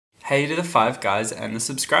Hey to the 5 guys and the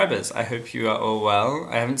subscribers. I hope you are all well.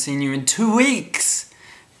 I haven't seen you in 2 weeks!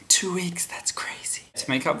 2 weeks, that's crazy. To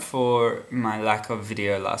make up for my lack of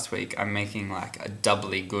video last week, I'm making like a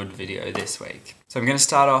doubly good video this week. So I'm gonna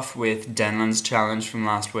start off with Denland's challenge from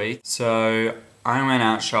last week. So I went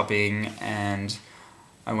out shopping and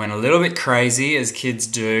I went a little bit crazy, as kids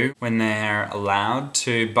do, when they're allowed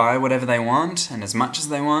to buy whatever they want and as much as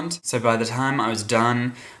they want. So by the time I was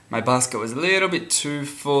done, my basket was a little bit too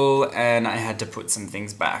full and I had to put some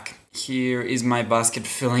things back. Here is my basket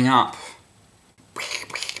filling up.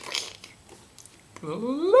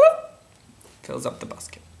 Fills up the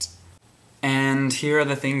basket. And here are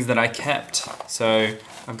the things that I kept. So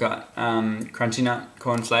I've got Crunchy Nut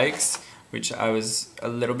cornflakes, which I was a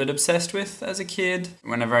little bit obsessed with as a kid.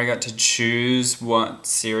 Whenever I got to choose what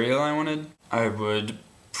cereal I wanted, I would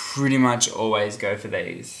pretty much always go for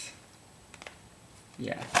these.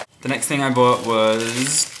 Yeah. The next thing I bought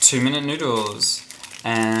was 2-minute noodles,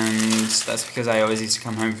 and that's because I always used to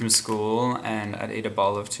come home from school and I'd eat a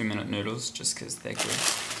bowl of 2-minute noodles just because they're good.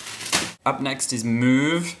 Up next is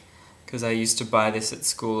Move, because I used to buy this at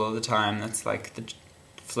school all the time. That's like the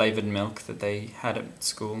flavoured milk that they had at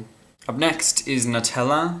school. Up next is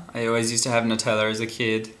Nutella. I always used to have Nutella as a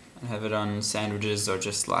kid and have it on sandwiches, or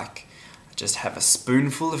just have a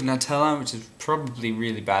spoonful of Nutella, which is probably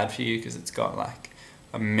really bad for you because it's got like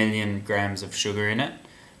 1,000,000 grams of sugar in it,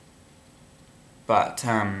 but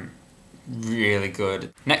really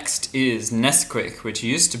good. Next is Nesquik, which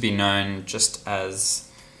used to be known just as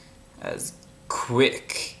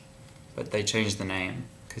Quick, but they changed the name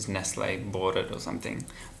because Nestle bought it or something.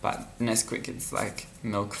 But Nesquik, it's like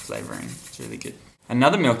milk flavouring. It's really good.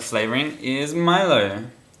 Another milk flavouring is Milo.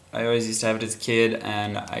 I always used to have it as a kid,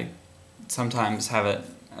 and I sometimes have it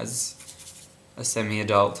as a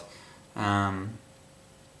semi-adult.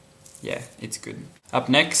 Yeah, it's good. Up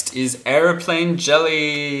next is Aeroplane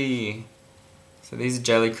Jelly. So these are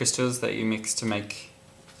jelly crystals that you mix to make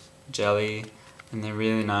jelly, and they're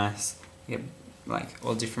really nice. You get like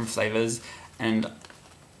all different flavours, and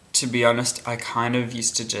to be honest, I kind of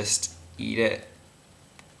used to just eat it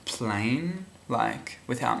plain, like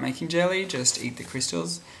without making jelly, just eat the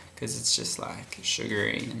crystals, because it's just like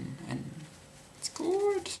sugary and it's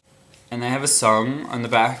good. And they have a song on the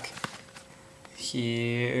back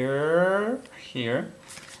here,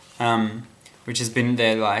 which has been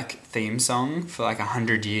their like theme song for like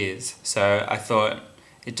 100 years. So I thought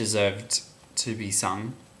it deserved to be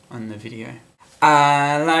sung on the video.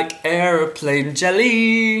 I like aeroplane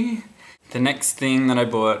jelly. The next thing that I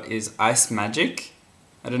bought is Ice Magic.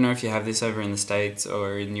 I don't know if you have this over in the States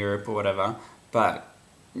or in Europe or whatever, but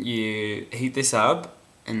you heat this up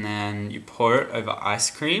and then you pour it over ice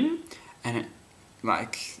cream, and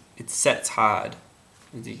it sets hard,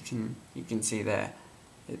 as you can see there.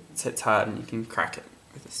 It sets hard and you can crack it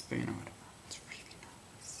with a spoon or whatever. It's really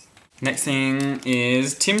nice. Next thing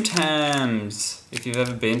is Tim Tams. If you've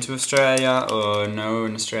ever been to Australia or know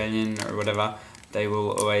an Australian or whatever, they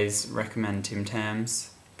will always recommend Tim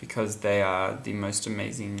Tams because they are the most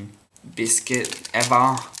amazing biscuit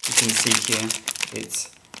ever. You can see here,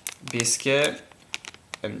 it's biscuit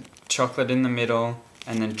and chocolate in the middle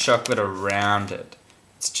and then chocolate around it.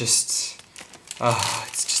 It's just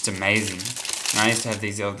amazing. And I used to have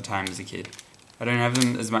these all the time as a kid. I don't have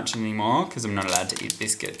them as much anymore because I'm not allowed to eat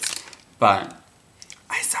biscuits, but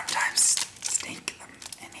I sometimes sneak them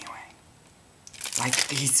anyway. Like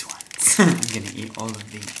these ones. I'm gonna eat all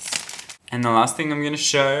of these. And the last thing I'm gonna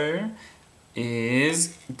show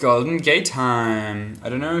is Golden Gay Time. I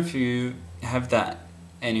don't know if you have that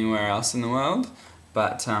anywhere else in the world,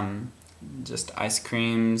 but just ice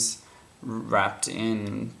creams wrapped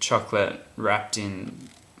in chocolate, wrapped in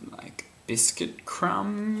like biscuit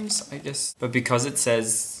crumbs, I guess. But because it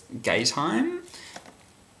says Gay Time,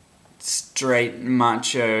 straight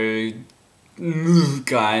macho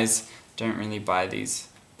guys don't really buy these,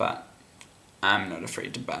 but I'm not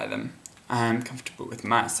afraid to buy them. I'm comfortable with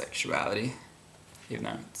my sexuality, even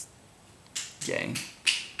though it's gay.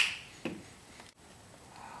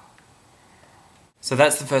 So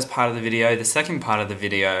that's the first part of the video. The second part of the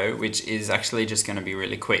video, which is actually just going to be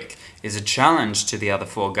really quick, is a challenge to the other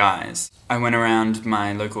 4 guys. I went around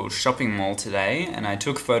my local shopping mall today and I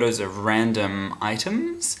took photos of random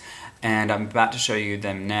items, and I'm about to show you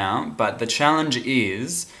them now, but the challenge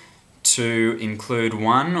is to include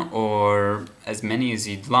one or as many as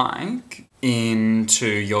you'd like into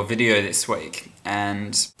your video this week,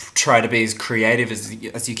 and try to be as creative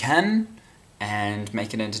as you can and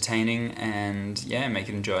make it entertaining and yeah, make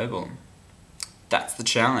it enjoyable. That's the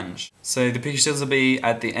challenge. So the pictures will be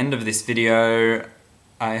at the end of this video.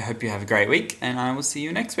 I hope you have a great week, and I will see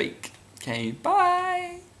you next week. Okay,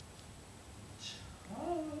 bye!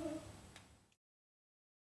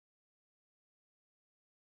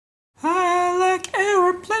 I like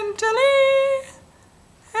aeroplane jelly,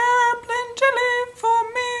 aeroplane jelly for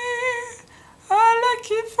me. I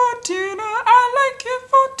like it for dinner, I like it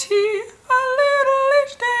for tea. A little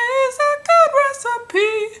each day is a good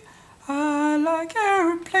recipe. I like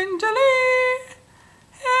aeroplane jelly.